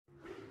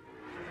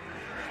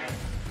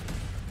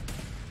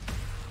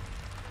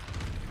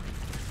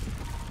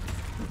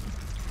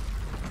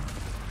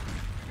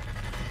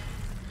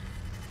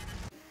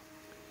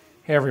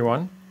Hey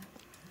everyone,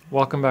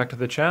 welcome back to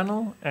the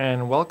channel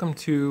and welcome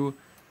to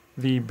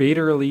the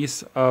beta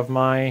release of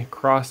my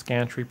Cross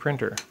Gantry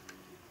printer.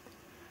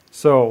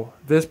 So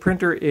this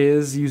printer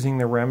is using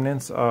the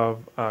remnants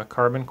of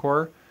Carbon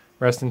Core.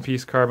 Rest in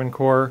peace Carbon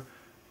Core.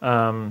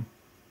 I'm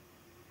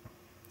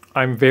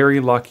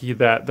very lucky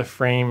that the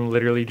frame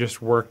literally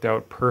just worked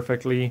out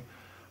perfectly.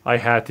 I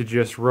had to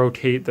just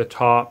rotate the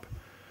top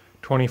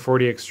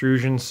 2040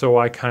 extrusion so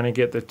I kind of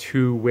get the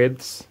two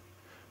widths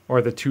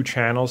or the two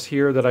channels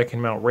here that I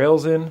can mount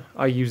rails in.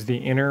 I use the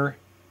inner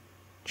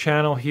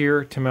channel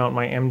here to mount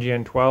my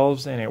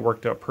MGN12s and it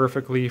worked out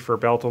perfectly for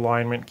belt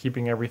alignment,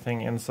 keeping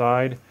everything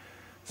inside.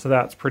 So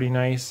that's pretty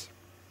nice.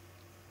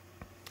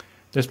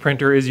 This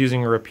printer is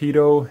using a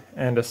Rapido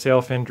and a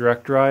sail fin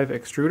direct drive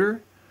extruder.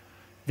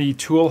 The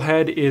tool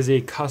head is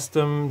a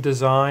custom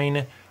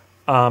design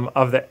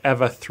of the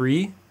EVA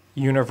 3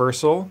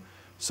 universal.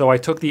 So I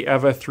took the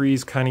EVA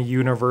 3's kind of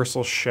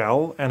universal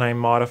shell and I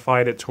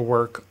modified it to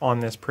work on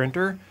this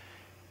printer.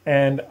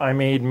 And I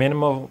made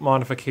minimal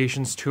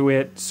modifications to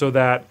it so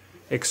that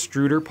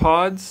extruder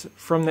pods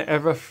from the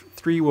EVA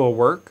 3 will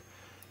work.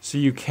 So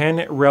you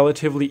can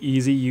relatively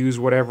easy use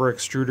whatever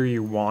extruder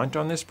you want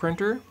on this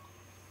printer.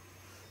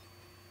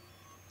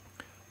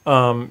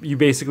 You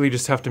basically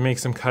just have to make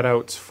some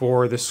cutouts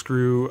for the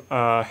screw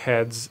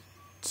heads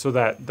so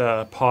that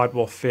the pod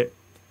will fit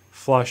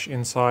flush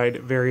inside.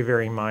 Very,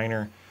 very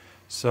minor.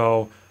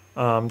 So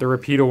the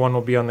Rapido one will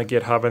be on the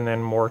Github and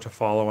then more to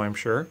follow, I'm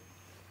sure.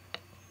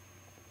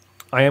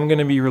 I am going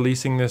to be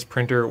releasing this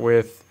printer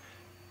with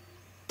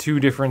two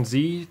different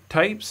Z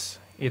types.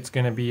 It's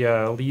going to be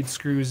a lead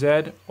screw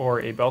Z or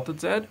a belted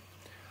Z.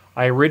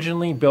 I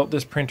originally built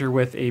this printer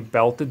with a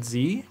belted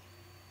Z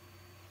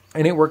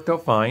and it worked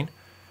out fine.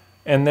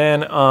 And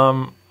then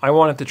I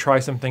wanted to try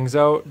some things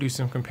out, do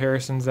some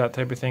comparisons, that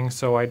type of thing,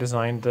 so I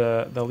designed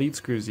the lead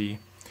screw Z.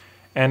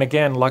 And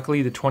again,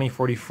 luckily the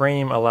 2040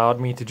 frame allowed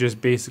me to just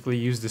basically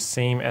use the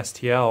same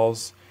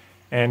STLs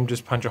and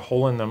just punch a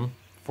hole in them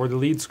for the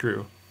lead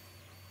screw.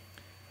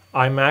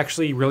 I'm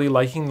actually really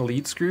liking the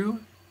lead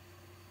screw.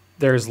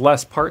 There's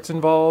less parts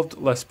involved,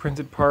 less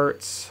printed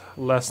parts,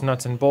 less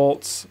nuts and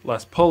bolts,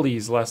 less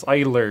pulleys, less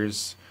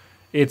idlers.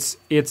 It's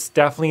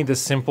definitely the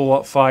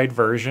simplified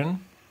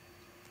version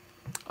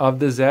of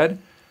the Z,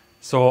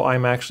 so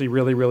I'm actually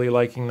really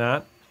liking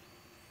that.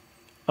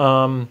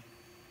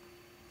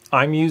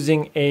 I'm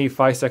using a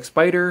 5-sec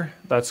spider.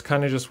 That's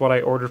kind of just what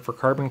I ordered for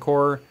Carbon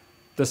Core.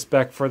 The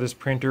spec for this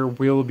printer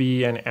will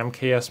be an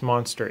MKS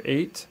Monster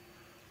 8.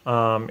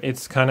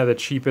 It's kind of the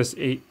cheapest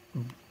 8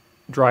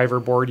 driver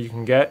board you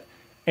can get.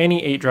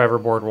 Any 8 driver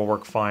board will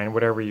work fine,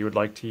 whatever you would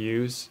like to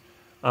use.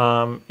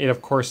 It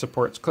of course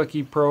supports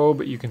Klicky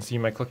probe. You can see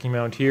my Klicky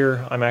mount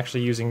here. I'm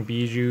actually using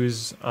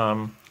Bijou's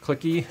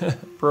Klicky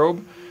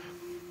probe.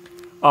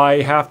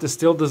 I have to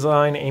still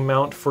design a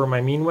mount for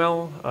my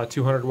Meanwell, a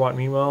 200 watt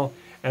Meanwell,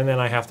 and then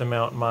I have to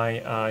mount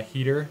my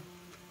heater.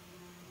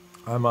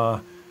 I'm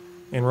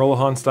in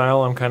Rollahan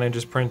style. I'm kind of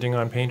just printing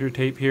on painter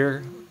tape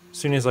here. As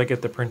soon as I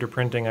get the printer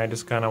printing, I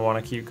just kind of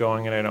want to keep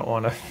going and I don't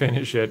want to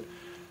finish it.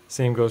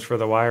 Same goes for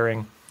the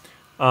wiring.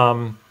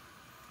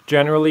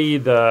 Generally,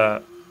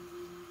 the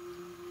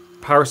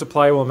power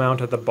supply will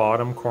mount at the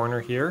bottom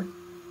corner here,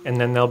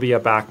 and then there'll be a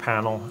back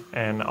panel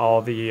and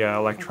all the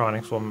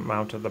electronics will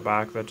mount at the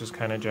back. That's just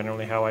kind of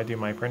generally how I do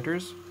my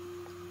printers.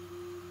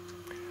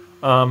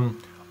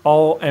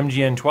 All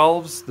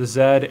MGN12s, the Z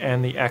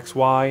and the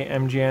XY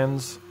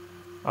MGNs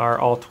are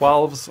all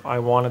 12s. I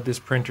wanted this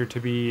printer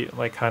to be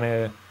like kind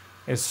of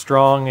as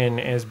strong and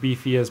as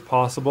beefy as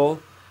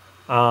possible.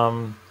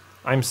 I'm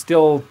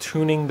still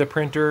tuning the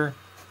printer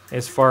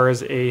as far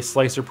as a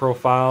slicer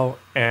profile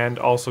and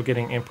also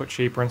getting input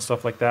shaper and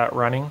stuff like that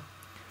running.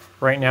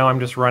 Right now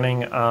I'm just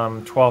running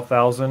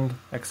 12,000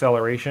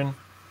 acceleration,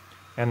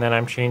 and then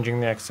I'm changing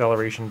the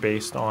acceleration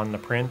based on the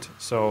print,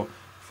 so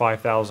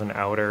 5,000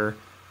 outer,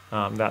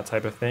 that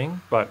type of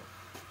thing. But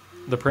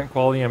the print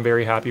quality I'm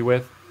very happy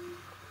with.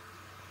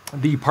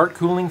 The part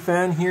cooling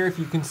fan here, if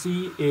you can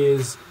see,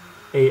 is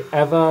a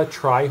EVA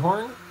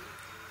Tri-Horn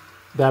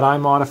that I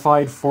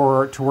modified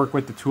to work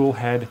with the tool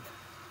head,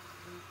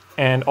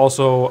 and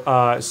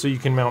also so you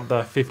can mount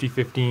the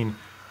 5015.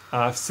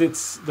 The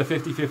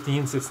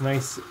 5015 sits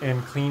nice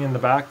and clean in the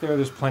back there.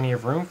 There's plenty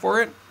of room for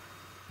it.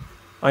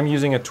 I'm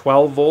using a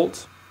 12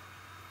 volt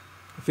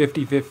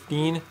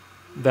 5015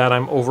 that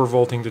I'm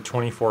overvolting to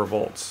 24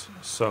 volts.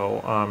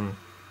 So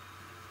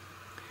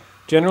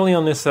generally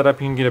on this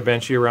setup you can get a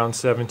benchy around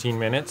 17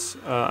 minutes,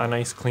 a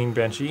nice clean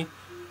benchy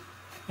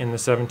in the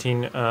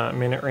 17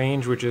 minute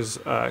range, which is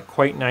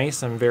quite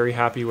nice. I'm very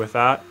happy with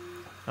that.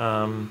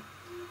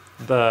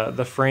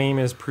 The frame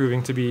is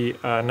proving to be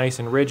nice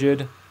and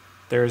rigid.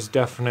 There's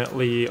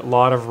definitely a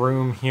lot of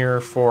room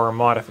here for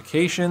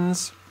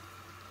modifications,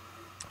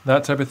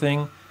 that type of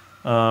thing.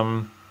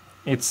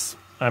 It's,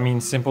 I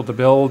mean, simple to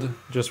build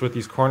just with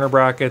these corner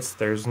brackets.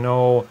 There's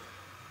nothing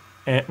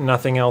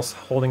else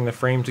holding the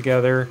frame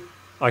together.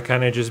 I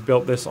kind of just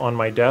built this on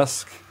my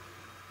desk,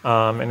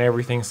 and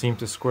everything seemed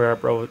to square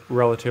up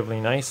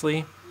relatively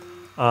nicely.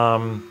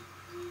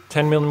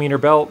 10mm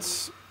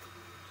belts,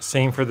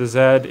 same for the Z,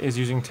 is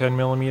using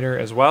 10mm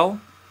as well.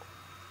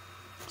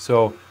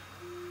 So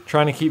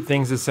trying to keep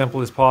things as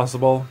simple as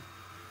possible.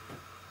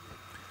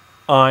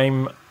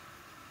 I'm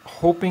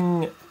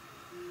hoping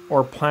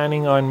or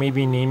planning on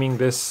maybe naming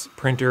this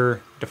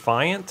printer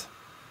Defiant.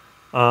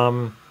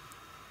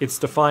 It's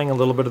defying a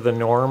little bit of the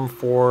norm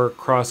for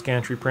cross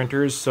gantry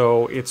printers,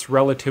 so it's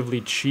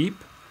relatively cheap.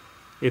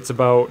 It's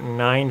about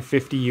 $950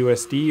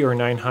 USD or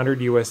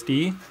 $900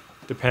 USD,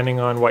 depending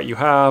on what you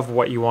have,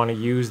 what you want to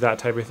use, that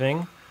type of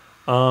thing.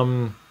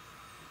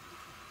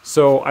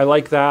 So I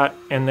like that,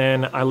 and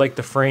then I like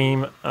the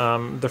frame.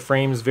 The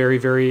frame's very,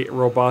 very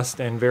robust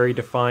and very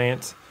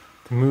defiant.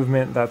 The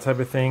movement, that type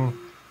of thing.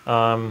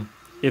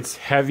 It's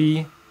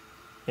heavy.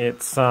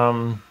 It's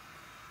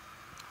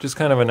just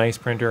kind of a nice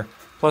printer.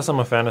 Plus I'm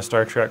a fan of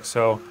Star Trek,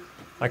 so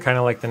I kind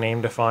of like the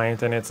name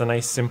Defiant, and it's a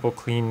nice, simple,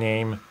 clean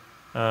name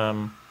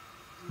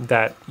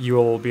that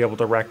you'll be able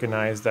to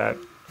recognize that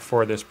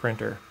for this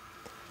printer.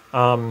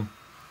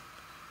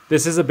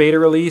 This is a beta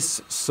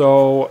release,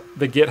 so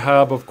the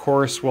GitHub, of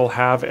course, will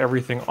have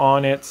everything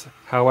on it.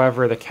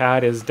 However, the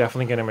CAD is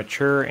definitely going to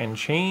mature and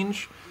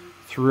change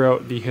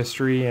throughout the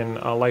history and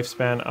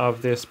lifespan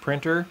of this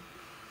printer.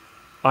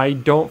 I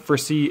don't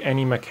foresee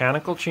any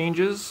mechanical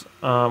changes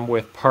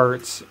with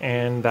parts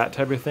and that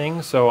type of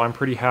thing, so I'm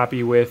pretty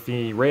happy with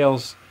the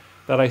rails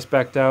that I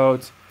spec'd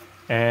out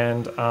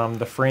and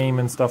the frame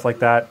and stuff like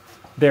that.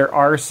 There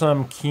are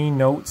some key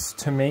notes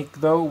to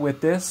make though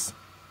with this.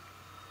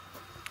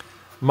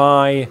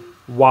 My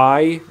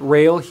Y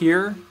rail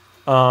here,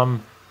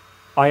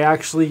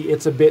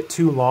 it's a bit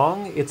too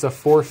long. It's a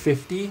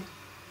 450.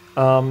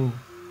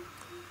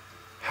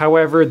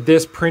 However,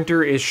 this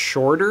printer is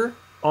shorter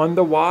on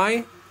the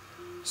Y,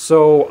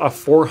 so a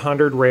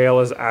 400 rail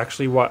is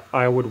actually what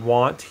I would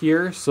want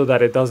here so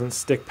that it doesn't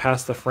stick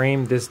past the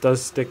frame. This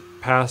does stick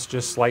past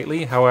just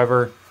slightly.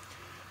 However,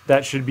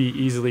 that should be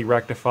easily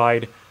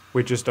rectified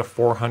with just a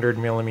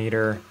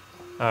 400mm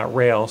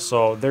rail.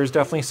 So there's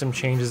definitely some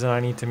changes that I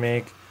need to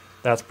make.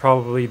 That's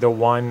probably the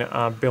one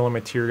bill of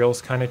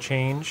materials kind of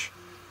change,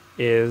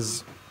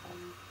 is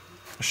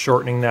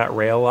shortening that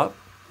rail up.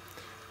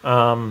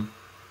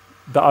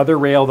 The other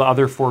rail, the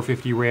other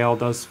 450 rail,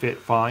 does fit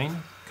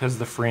fine because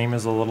the frame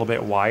is a little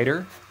bit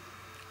wider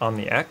on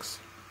the X.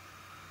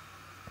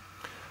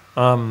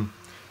 The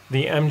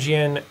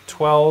MGN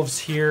 12s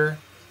here,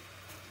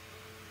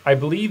 I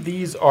believe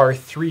these are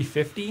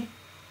 350.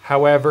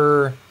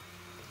 However,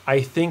 I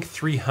think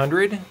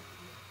 300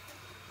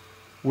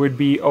 would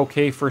be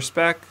okay for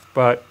spec,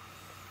 but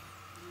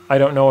I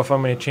don't know if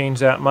I'm going to change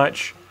that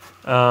much.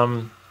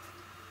 I'm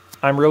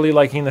really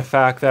liking the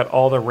fact that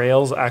all the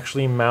rails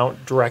actually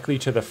mount directly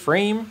to the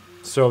frame,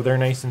 so they're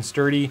nice and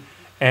sturdy,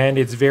 and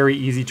it's very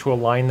easy to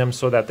align them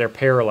so that they're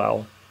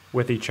parallel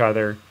with each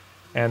other,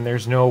 and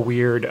there's no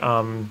weird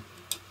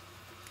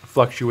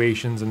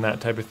fluctuations and that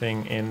type of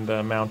thing in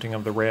the mounting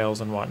of the rails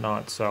and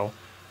whatnot. So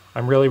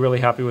I'm really, really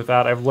happy with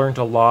that. I've learned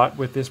a lot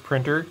with this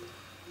printer,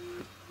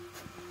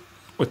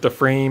 with the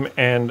frame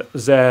and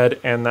Z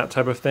and that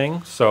type of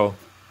thing. So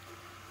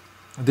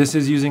this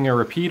is using a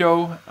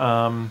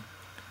Rapido.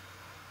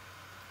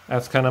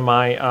 That's kind of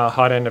my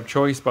hot end of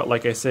choice, but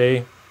like I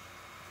say,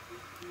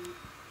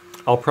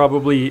 I'll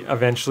probably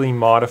eventually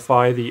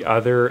modify the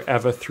other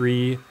EVA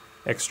 3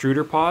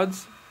 extruder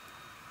pods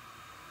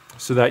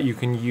so that you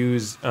can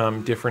use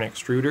different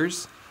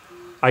extruders.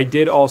 I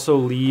did also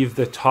leave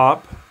the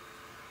top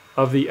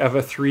of the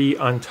EVA 3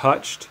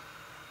 untouched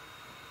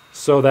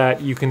so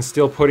that you can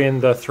still put in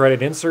the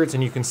threaded inserts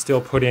and you can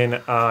still put in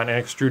an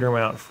extruder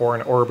mount for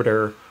an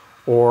orbiter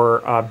or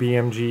a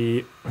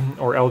BMG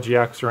or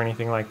LGX or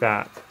anything like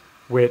that,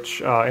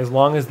 which as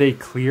long as they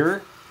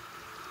clear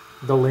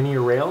the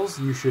linear rails,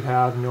 you should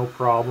have no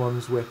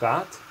problems with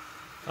that.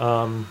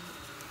 I'm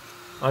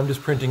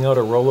just printing out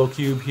a Rolo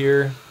cube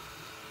here.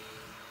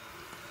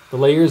 The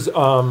layers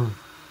are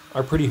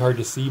pretty hard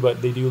to see,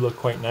 but they do look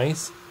quite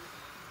nice.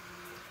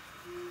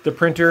 The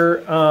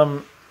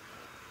printer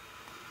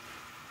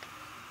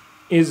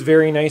is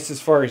very nice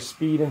as far as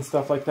speed and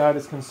stuff like that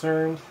is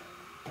concerned.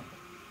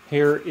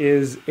 Here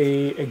is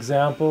an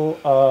example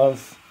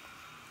of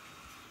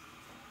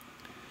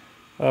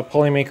a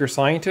Polymaker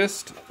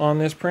Scientist on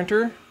this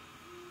printer.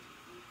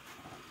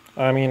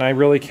 I mean, I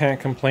really can't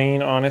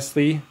complain,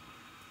 honestly.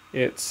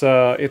 It's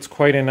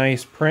quite a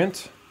nice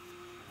print.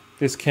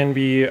 This can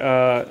be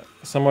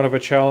somewhat of a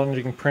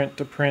challenging print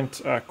to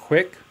print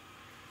quick,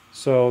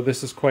 so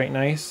this is quite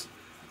nice.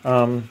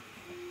 So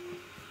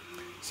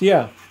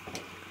yeah,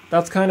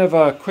 that's kind of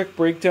a quick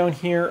breakdown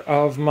here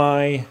of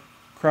my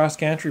Cross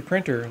Gantry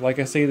printer. Like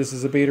I say, this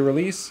is a beta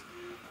release.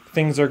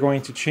 Things are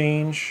going to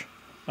change.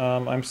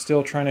 I'm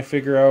still trying to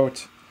figure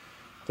out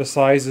the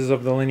sizes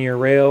of the linear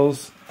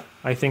rails.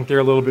 I think they're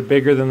a little bit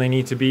bigger than they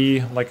need to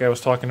be, like I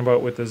was talking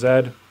about with the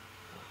Z.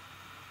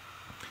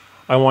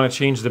 I want to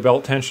change the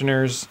belt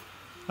tensioners.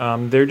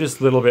 They're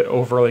just a little bit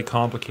overly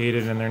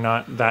complicated and they're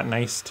not that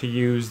nice to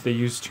use. They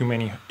use too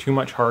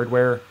much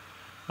hardware,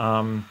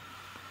 and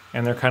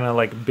they're kind of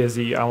like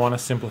busy. I want to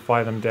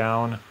simplify them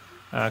down.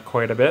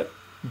 quite a bit.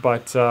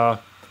 But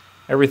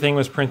everything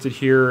was printed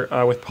here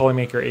with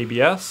Polymaker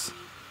ABS,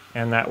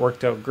 and that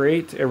worked out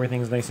great.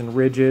 Everything's nice and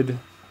rigid.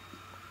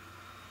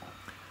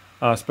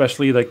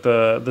 Especially like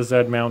the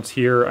Z mounts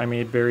here, I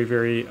made very,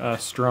 very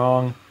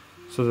strong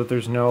so that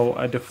there's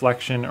no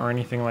deflection or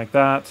anything like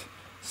that.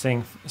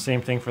 Same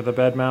thing for the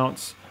bed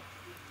mounts.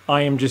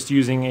 I am just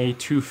using a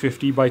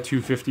 250 by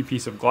 250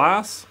 piece of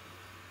glass.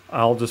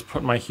 I'll just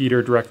put my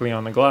heater directly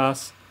on the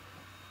glass.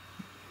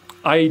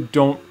 I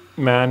don't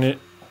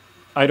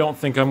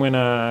think I'm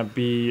gonna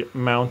be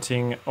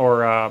mounting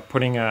or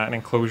putting an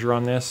enclosure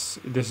on this.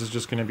 This is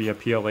just gonna be a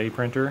PLA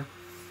printer.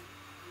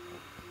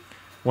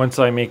 Once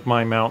I make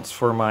my mounts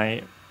for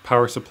my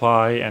power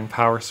supply and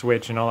power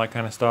switch and all that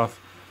kind of stuff,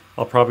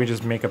 I'll probably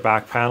just make a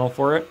back panel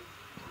for it.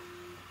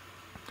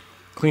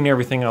 Clean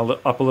everything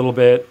up a little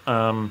bit,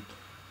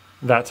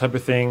 that type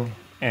of thing,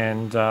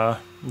 and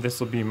this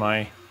will be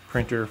my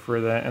printer for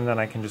that, and then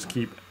I can just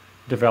keep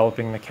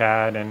developing the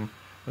CAD and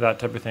that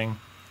type of thing.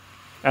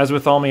 As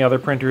with all my other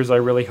printers, I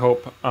really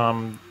hope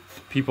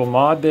people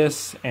mod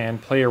this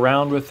and play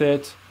around with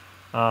it.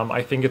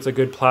 I think it's a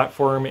good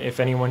platform if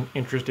anyone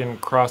interested in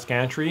Cross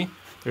Gantry.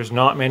 There's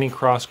not many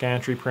Cross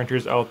Gantry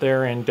printers out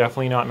there, and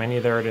definitely not many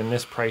that are in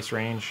this price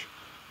range.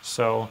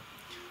 So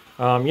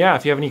yeah,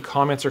 if you have any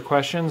comments or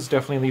questions,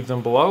 definitely leave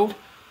them below.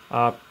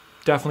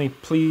 Definitely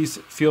please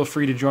feel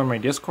free to join my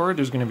Discord.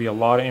 There's going to be a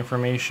lot of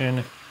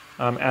information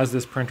as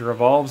this printer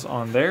evolves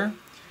on there.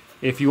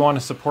 If you want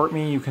to support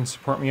me, you can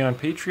support me on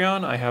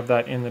Patreon. I have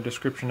that in the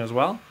description as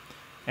well.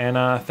 And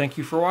thank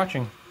you for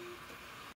watching.